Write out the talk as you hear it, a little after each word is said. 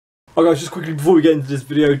Alright guys, just quickly before we get into this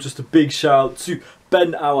video, just a big shout out to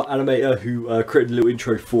Ben, our animator, who created a little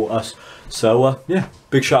intro for us. So yeah,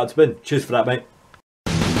 big shout out to Ben. Cheers for that, mate.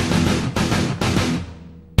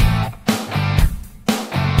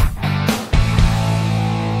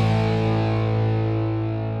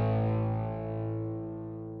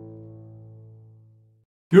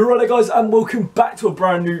 You're right guys, and welcome back to a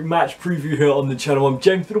brand new match preview here on the channel. I'm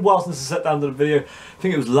James. It's been a while since I sat down to the video. I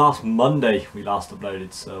think it was last Monday we last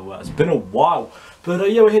uploaded, so it's been a while. But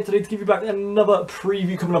yeah, we're here today to give you back another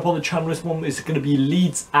preview coming up on the channel. This one is going to be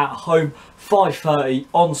Leeds at home, 5:30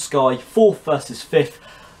 on Sky, 4th versus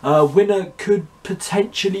 5th. Winner could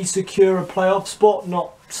potentially secure a playoff spot.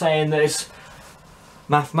 Not saying that it's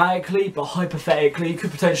mathematically, but hypothetically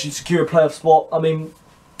could potentially secure a playoff spot. I mean,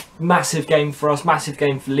 massive game for us, massive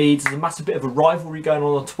game for Leeds. There's a massive bit of a rivalry going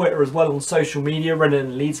on Twitter as well, on social media. Reading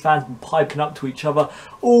and Leeds fans been piping up to each other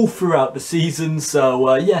all throughout the season.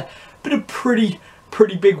 So yeah, been a pretty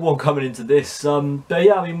big one coming into this. But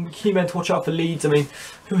yeah, I mean, key men to watch out for Leeds. I mean,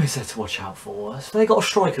 who is there to watch out for? So they got a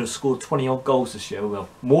striker who scored 20 odd goals this year. Well,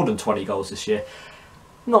 more than 20 goals this year.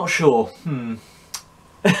 Not sure.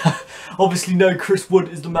 Obviously, no, Chris Wood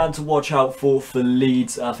is the man to watch out for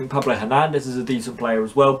Leeds. I think Pablo Hernandez is a decent player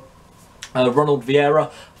as well. Ronald Vieira,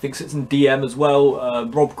 I think, sits in DM as well.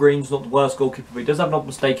 Rob Green's not the worst goalkeeper, but he does have not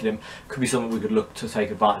mistaken him. Could be something we could look to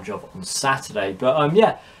take advantage of on Saturday. But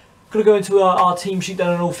yeah, going to go into our team sheet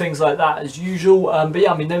then and all things like that as usual. But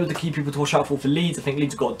yeah, I mean, they were the key people to watch out for Leeds. I think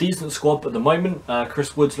Leeds have got a decent squad at the moment.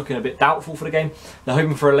 Chris Wood's looking a bit doubtful for the game. They're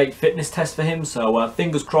hoping for a late fitness test for him, so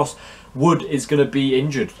fingers crossed Wood is going to be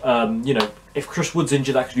injured. You know, if Chris Wood's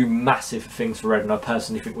injured, that could do massive things for Red, and I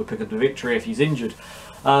personally think we'll pick up the victory if he's injured.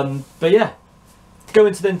 But yeah,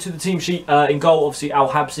 going to the team sheet. In goal, obviously Al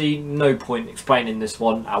Habsi. No point explaining this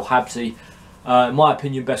one. Al Habsi, in my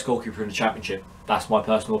opinion, best goalkeeper in the Championship. That's my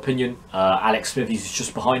personal opinion. Alex Smithies is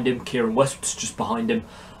just behind him. Kieran Westwood's just behind him.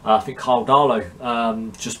 I think Carl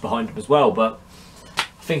Darlow just behind him as well. But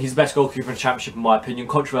I think he's the best goalkeeper in the Championship in my opinion.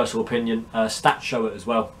 Controversial opinion. Stats show it as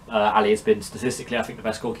well. Ali has been statistically, I think, the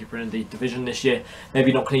best goalkeeper in the division this year.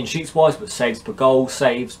 Maybe not clean sheets wise, but saves per goal,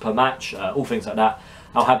 saves per match, all things like that.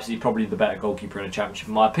 Al Habsi probably the better goalkeeper in the Championship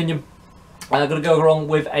in my opinion. I'm going to go along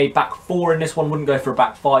with a back four in this one. Wouldn't go for a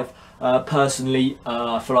back five. Personally,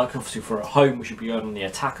 I feel like obviously for at home we should be going on the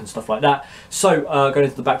attack and stuff like that. So going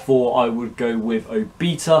into the back four, I would go with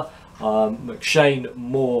Obita, McShane,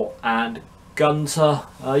 Moore and Gunter.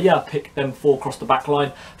 Yeah, pick them four across the back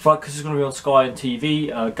line. Because it's going to be on Sky and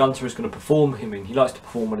TV. Gunter is going to perform. I mean, he likes to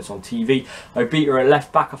perform when it's on TV. Obita at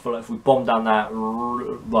left back. I feel like if we bomb down that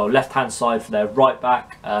left hand side for their right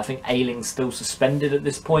back, I think Ayling's still suspended at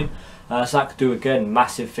this point, so that could do again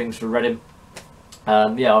massive things for Reading.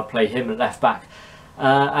 Yeah, I'd play him at left back.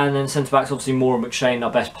 And then centre backs, obviously Moore and McShane, our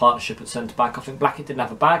best partnership at centre back. I think Blackett didn't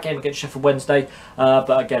have a bad game against Sheffield Wednesday,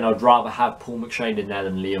 but again, I'd rather have Paul McShane in there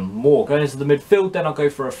than Liam Moore. Going into the midfield, then I'll go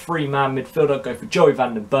for a three-man midfield. I'll go for Joey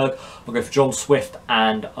Vandenberg, I'll go for John Swift,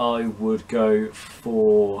 and I would go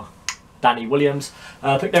for Danny Williams.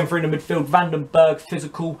 Pick them three in the midfield. Vandenberg,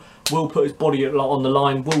 physical, will put his body on the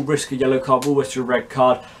line, will risk a yellow card, will risk a red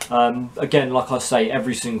card. Again, like I say,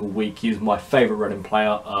 every single week, he's my favourite Reading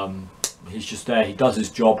player. He's just there, he does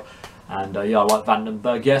his job, and yeah, I like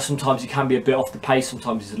Vandenberg. Yeah, sometimes he can be a bit off the pace,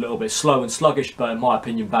 sometimes he's a little bit slow and sluggish, but in my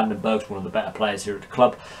opinion, Vandenberg's one of the better players here at the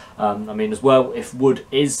club. I mean, as well, if Wood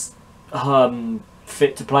is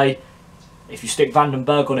fit to play, if you stick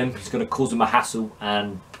Vandenberg on him, he's going to cause him a hassle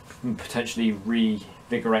and potentially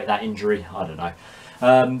reinvigorate that injury. I don't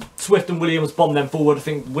know. Swift and Williams bomb them forward. I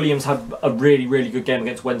think Williams had a really good game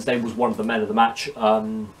against Wednesday, was one of the men of the match.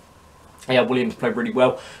 Yeah, Williams played really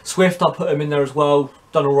well. Swift, I put him in there as well.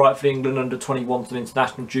 Done all right for England under 21s on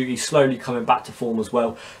international duty. Slowly coming back to form as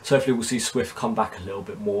well. So hopefully we'll see Swift come back a little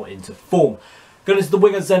bit more into form. Going into the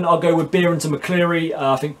wingers then, I'll go with Behrens and McCleary.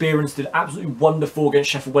 I think Behrens did absolutely wonderful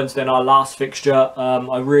against Sheffield Wednesday in our last fixture.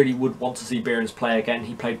 I really would want to see Behrens play again.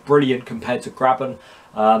 He played brilliant compared to Graben.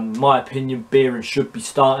 In my opinion, Behrens should be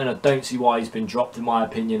starting. I don't see why he's been dropped, in my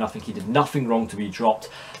opinion. I think he did nothing wrong to be dropped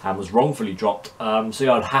and was wrongfully dropped. So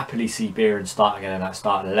yeah, I'd happily see Behrens start again in that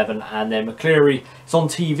starting 11. And then McCleary, it's on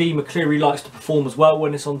TV. McCleary likes to perform as well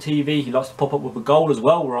when it's on TV. He likes to pop up with a goal as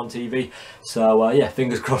well when we're on TV. So yeah,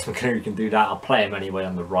 fingers crossed McCleary can do that. I'll play him anyway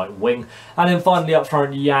on the right wing. And then finally up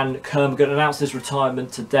front, Jan Kermorgant announced his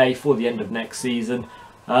retirement today for the end of next season.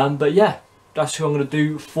 But yeah, that's who I'm going to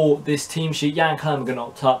do for this team sheet. Jan Kermorgant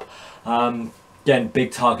up top. Again,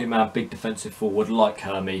 big target man, big defensive forward like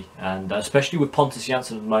Kermy. And especially with Pontus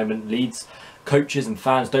Jansson at the moment, Leeds coaches and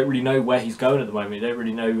fans don't really know where he's going at the moment. They don't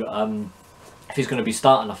really know if he's going to be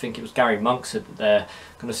starting. I think it was Gary Monk said that they're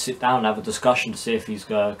going to sit down and have a discussion to see if he's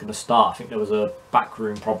going to start. I think there was a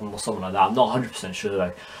backroom problem or something like that. I'm not 100% sure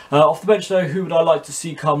though. Off the bench though, who would I like to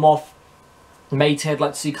see come off? Matey I'd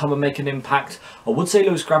like to see come and make an impact. I would say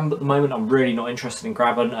Lewis Graham, but at the moment I'm really not interested in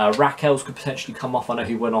grabbing. Raquels could potentially come off. I know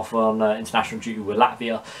he went off on international duty with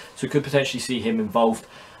Latvia, so we could potentially see him involved.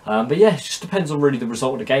 But yeah, it just depends on really the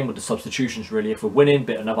result of the game with the substitutions really. If we're winning,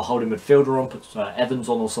 bit another holding midfielder on, put Evans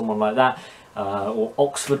on or someone like that. Or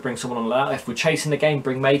Oxford, bring someone on like that. If we're chasing the game,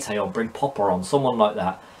 bring Matey on, bring Popper on, someone like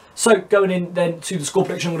that. So going in then to the score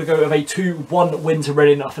prediction, I'm going to go with a 2-1 win to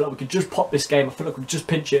Reading. I feel like we could just pop this game. I feel like we could just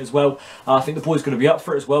pinch it as well. I think the boys are going to be up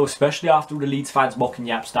for it as well, especially after all the Leeds fans mocking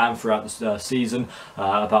Yaps down throughout the season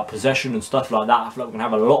about possession and stuff like that. I feel like we're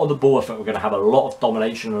going to have a lot of the ball. I think we're going to have a lot of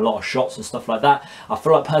domination and a lot of shots and stuff like that. I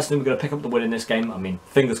feel like personally we're going to pick up the win in this game. I mean,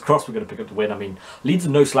 fingers crossed we're going to pick up the win. I mean, Leeds are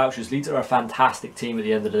no slouches. Leeds are a fantastic team at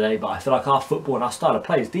the end of the day, but I feel like our football and our style of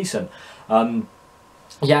play is decent.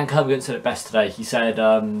 Jan Kermgren said it best today. He said,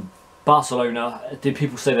 Barcelona, did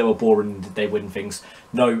people say they were boring? Did they win things?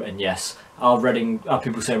 No and yes. Are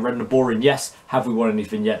people saying Reading are boring? Yes. Have we won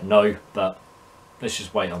anything yet? No. But let's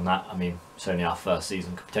just wait on that. I mean, it's only our first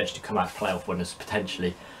season. Could potentially come out playoff winners,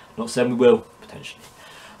 potentially. Not saying we will, potentially.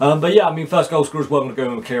 But yeah, I mean, first goal scorer as well. I'm going to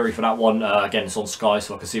go with McCleary for that one. Again, it's on Sky,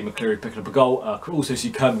 so I can see McCleary picking up a goal. Could also see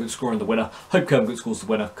Kermgren scoring the winner. Hope Kermgren scores the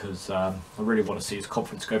winner because I really want to see his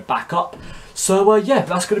confidence go back up. So yeah,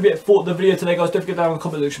 that's going to be it for the video today, guys. Don't forget down in the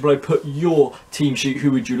comment section below, put your team sheet.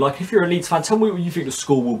 Who would you like? If you're a Leeds fan, tell me what you think the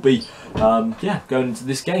score will be. Yeah, going into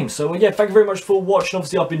this game. So yeah, thank you very much for watching.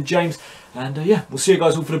 Obviously, I've been James. And yeah, we'll see you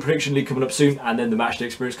guys all for the Prediction League coming up soon. And then the Matchday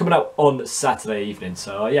Experience coming out on Saturday evening.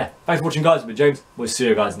 So yeah, thanks for watching, guys. I've been James. We'll see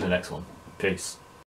you guys in the next one. Peace.